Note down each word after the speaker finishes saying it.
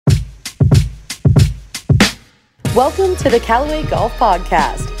Welcome to the Callaway Golf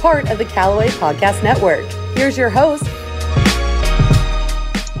Podcast, part of the Callaway Podcast Network. Here's your host.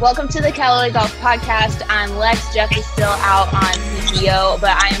 Welcome to the Callaway Golf Podcast. I'm Lex. Jeff is still out on PTO,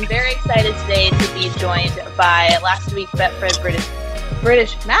 but I am very excited today to be joined by last week's Betfred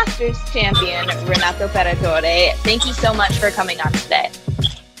British Masters champion, Renato Paratore. Thank you so much for coming on today.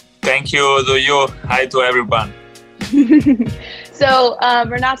 Thank you to you. Hi to everyone. So,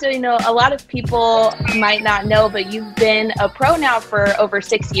 Renato, a lot of people might not know, but you've been a pro now for over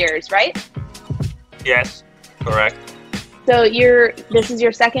 6 years, right? Yes, correct. So this is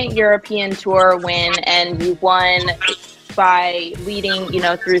your second European Tour win, and you won by leading,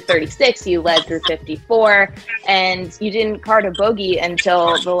 through 36. You led through 54, and you didn't card a bogey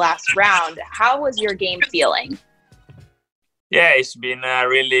until the last round. How was your game feeling? Yeah, it's been a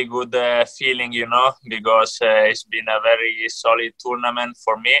really good feeling, because it's been a very solid tournament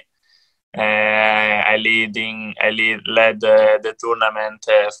for me. I led the tournament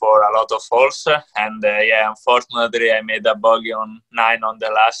for a lot of holes, and unfortunately I made a bogey on 9 on the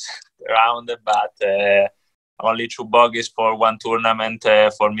last round, but only 2 bogeys for one tournament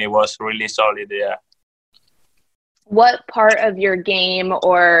for me was really solid. Yeah. What part of your game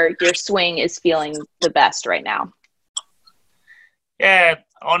or your swing is feeling the best right now? Yeah,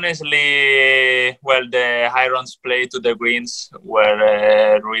 honestly, the irons play to the greens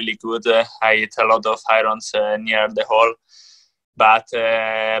were really good. I hit a lot of irons near the hole, but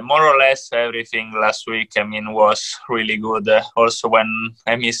more or less everything last week, was really good. Also, when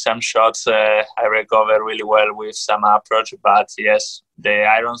I missed some shots, I recovered really well with some approach. But yes, the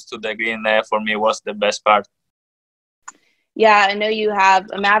irons to the green for me was the best part. Yeah, I know you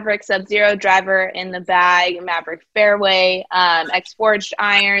have a Maverick Sub-Zero driver in the bag, a Maverick fairway, X-Forged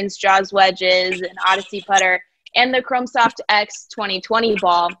irons, Jaws wedges, an Odyssey putter, and the Chrome Soft X 2020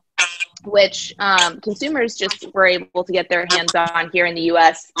 ball, which consumers just were able to get their hands on here in the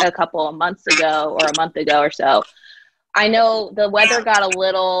U.S. a couple of months ago or a month ago or so. I know the weather got a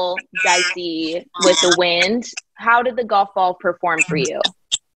little dicey with the wind. How did the golf ball perform for you?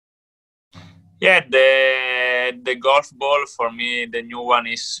 Yeah, the golf ball for me, the new one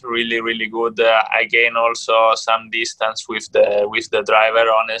is really, really good. I gain also some distance with the driver,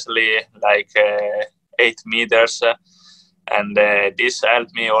 honestly, like 8 meters. And this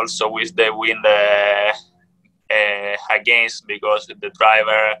helped me also with the wind against, because the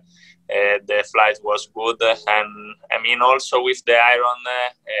driver, the flight was good. And also with the iron,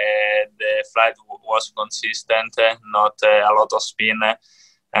 the flight was consistent, not a lot of spin.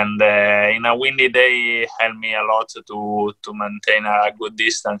 And in a windy day, helped me a lot to maintain a good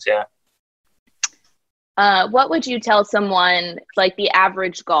distance. Yeah. What would you tell someone, like the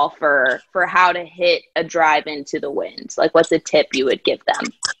average golfer, for how to hit a drive into the wind? Like, what's a tip you would give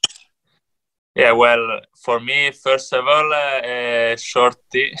them? Yeah, well, for me, first of all, short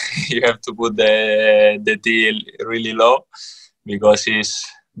tee. You have to put the tee really low, because it's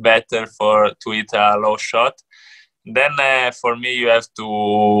better to hit a low shot. Then for me, you have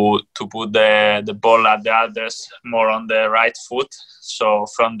to put the ball at the address more on the right foot. So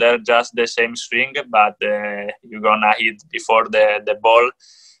from there, just the same swing, but you're gonna hit before the ball,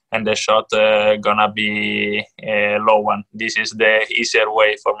 and the shot gonna be a low one. This is the easier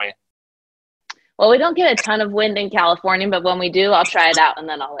way for me. Well, we don't get a ton of wind in California, but when we do, I'll try it out and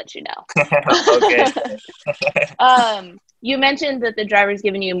then I'll let you know. Okay. You mentioned that the driver's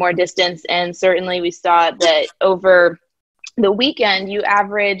given you more distance, and certainly we saw that over the weekend you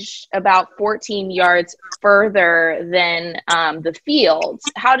averaged about 14 yards further than the field.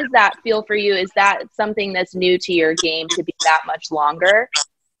 How does that feel for you? Is that something that's new to your game, to be that much longer?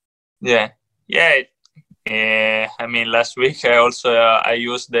 Yeah. Last week I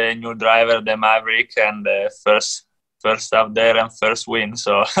used the new driver, the Maverick, and first up there and first win.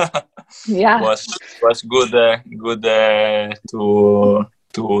 So yeah, was good to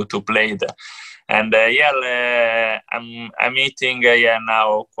play it. And I'm eating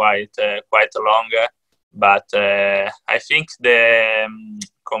now quite long, but I think the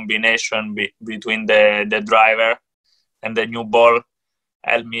combination between the driver and the new ball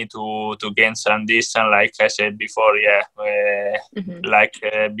helped me to gain some distance. Like I said before,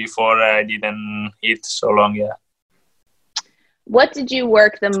 before I didn't hit so long. Yeah. What did you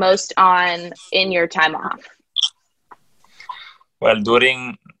work the most on in your time off? Well, before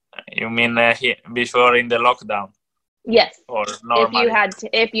in the lockdown? Yes. Or normally?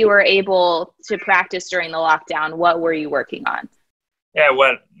 If you were able to practice during the lockdown, what were you working on? Yeah,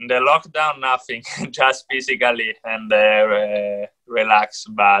 well, the lockdown, nothing, just physically and relax.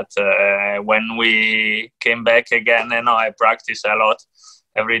 But when we came back again, I practiced a lot.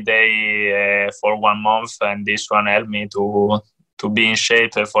 every day for 1 month, and this one helped me to be in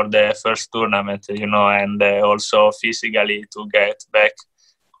shape for the first tournament, and also physically to get back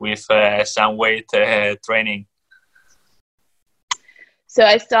with some weight training. So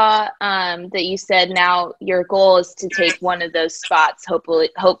I saw that you said now your goal is to take one of those spots,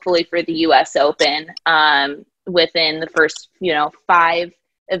 hopefully for the U.S. Open within the first, 5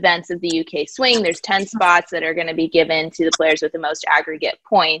 events of the UK Swing. There's 10 spots that are going to be given to the players with the most aggregate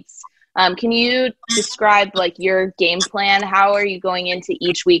points. Can you describe your game plan? How are you going into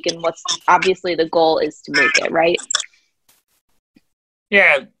each week, and what's obviously the goal is to make it, right?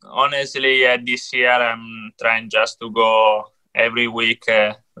 Yeah, honestly, this year I'm trying just to go every week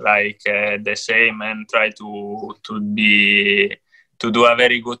the same, and try to do a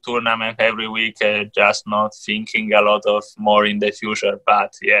very good tournament every week, just not thinking a lot of more in the future.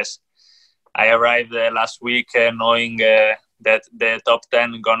 But yes, I arrived last week knowing that the top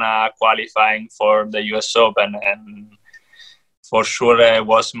 10 gonna qualifying for the US Open, and for sure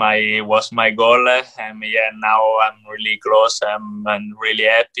was my goal. And now I'm really close. I'm really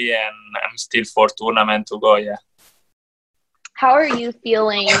happy, and I'm still 4 tournament to go. Yeah. How are you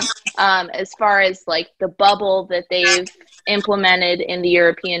feeling as far as the bubble that they've implemented in the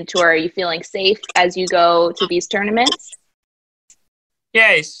European Tour? Are you feeling safe as you go to these tournaments?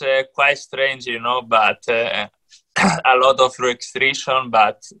 Yeah, it's quite strange, but a lot of restriction,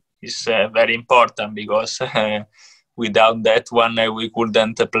 but it's very important because without that one we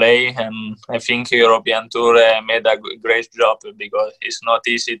couldn't play, and I think European Tour made a great job because it's not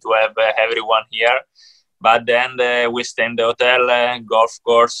easy to have everyone here. But then we stay in the hotel, golf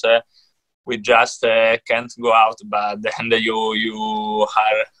course. We just can't go out, but then you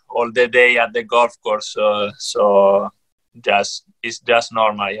are all the day at the golf course. So it's just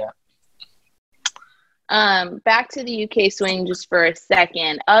normal, yeah. Back to the UK Swing just for a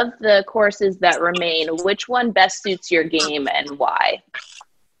second. Of the courses that remain, which one best suits your game and why?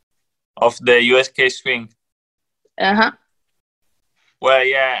 Of the UK Swing? Uh-huh. Well,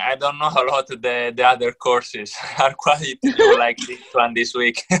 yeah, I don't know a lot of the other courses. Are quite new like this one this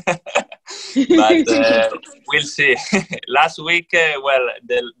week. But we'll see. Last week,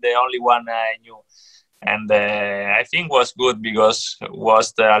 the only one I knew. And I think was good because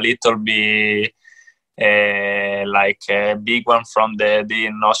was a little bit a big one from the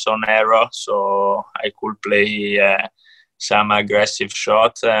no zone arrow. So I could play some aggressive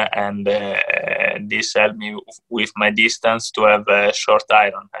shot, and this helped me with my distance to have a short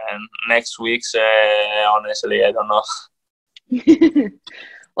iron. And next week's, honestly, I don't know.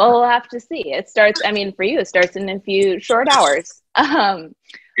 Well, we'll have to see. It starts in a few short hours.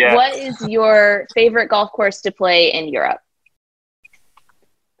 Yeah. What is your favorite golf course to play in Europe?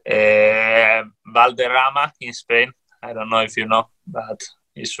 Valderrama in Spain. I don't know if you know, but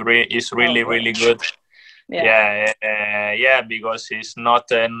it's really good. Yeah, because it's not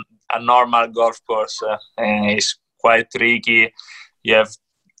a normal golf course. It's quite tricky. You have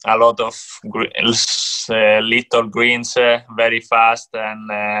a lot of little greens, very fast,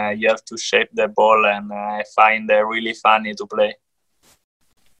 and you have to shape the ball, and I find it really funny to play.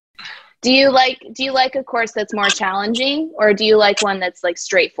 Do you like a course that's more challenging, or do you like one that's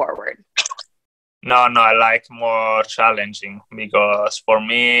straightforward? No, I like more challenging, because for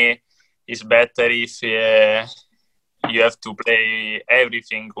me it's better if you have to play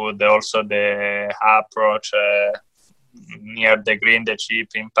everything good. Also the approach near the green, the chip,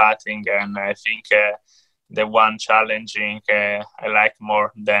 in putting, and I think the one challenging I like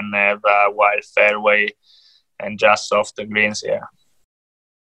more than have a wild fairway and just off the greens. Yeah.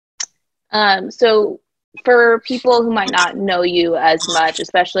 So for people who might not know you as much,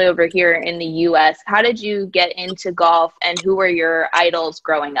 especially over here in the US, how did you get into golf, and who were your idols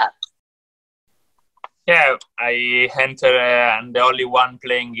growing up? Yeah, I entered, I'm the only one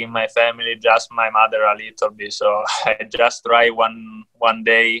playing in my family, just my mother a little bit. So I just tried one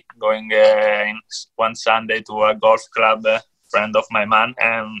day going one Sunday to a golf club, friend of my mom,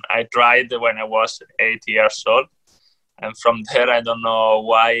 and I tried when I was 8 years old. And from there, I don't know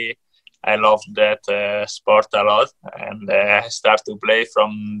why, I love that sport a lot, and I start to play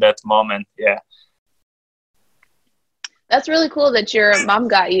from that moment. Yeah. That's really cool that your mom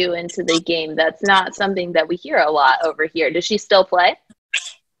got you into the game. That's not something that we hear a lot over here. Does she still play?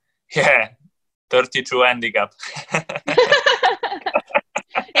 Yeah, 32 handicap.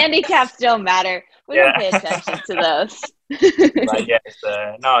 Handicaps don't matter. We don't pay attention to those. But yes,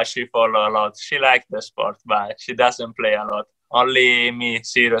 no, she follow a lot. She likes the sport, but she doesn't play a lot. Only me,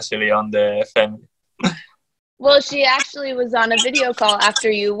 seriously, on the family. Well, she actually was on a video call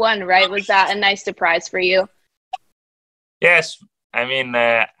after you won, right? Was that a nice surprise for you? Yes, I mean,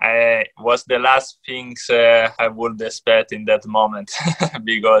 I was the last things I would expect in that moment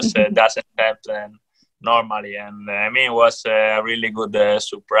because it doesn't happen normally. And I mean, it was a really good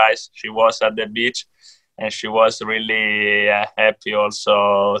surprise. She was at the beach and she was really happy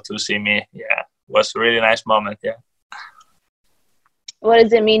also to see me. Yeah, it was a really nice moment. Yeah. What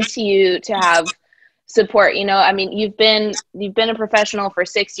does it mean to you to have support? You know, I mean, you've been a professional for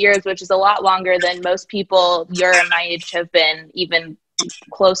 6 years, which is a lot longer than most people your and my age have been even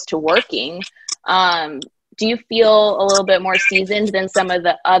close to working. Do you feel a little bit more seasoned than some of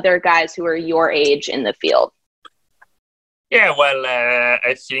the other guys who are your age in the field? Yeah, well,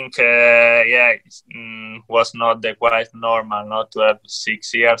 I think, it was not quite normal not to have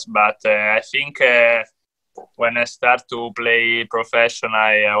 6 years, but I think when I start to play professional,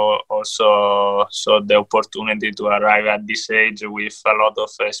 I also saw the opportunity to arrive at this age with a lot of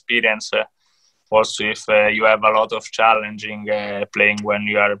experience. Also, if you have a lot of challenging playing when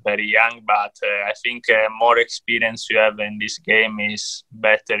you are very young, but I think more experience you have in this game is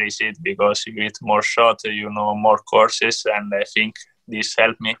better, is it? Because you get more shots, you know, more courses, and I think this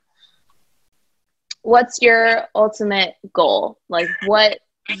helped me. What's your ultimate goal? Like,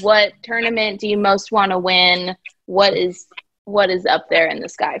 what tournament do you most want to win? What is up there in the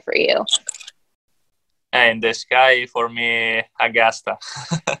sky for you? In the sky, for me, Augusta.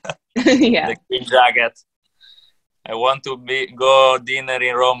 Yeah. The green jacket. I want to go dinner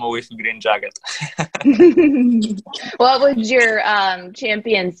in Rome with green jacket. What would your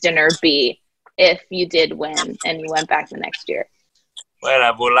champions dinner be if you did win and you went back the next year? Well,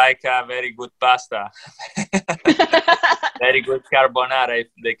 I would like a very good pasta. Very good carbonara if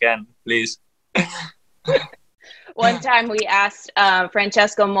they can, please. One time we asked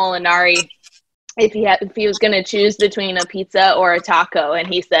Francesco Molinari if he was going to choose between a pizza or a taco, and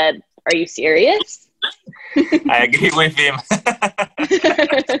he said, "Are you serious?" I agree with him.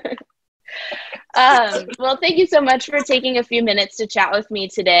 Well, thank you so much for taking a few minutes to chat with me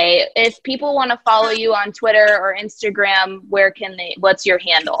today. If people want to follow you on Twitter or Instagram, what's your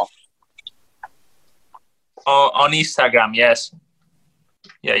handle? On Instagram, yes.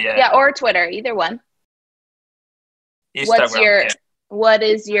 Yeah. Yeah, or Twitter, either one. Instagram. What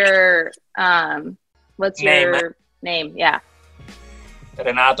is your name? Yeah.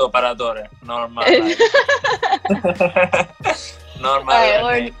 Renato Paratore. Normal. Normal.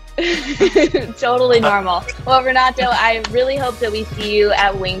 Right, totally normal. Well, Renato, I really hope that we see you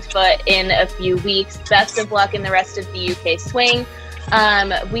at Winged Foot in a few weeks. Best of luck in the rest of the UK swing.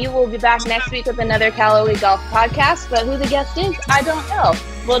 We will be back next week with another Callaway Golf podcast, but who the guest is, I don't know.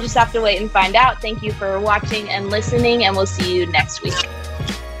 We'll just have to wait and find out. Thank you for watching and listening, and we'll see you next week.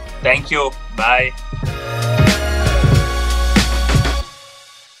 Thank you. Bye.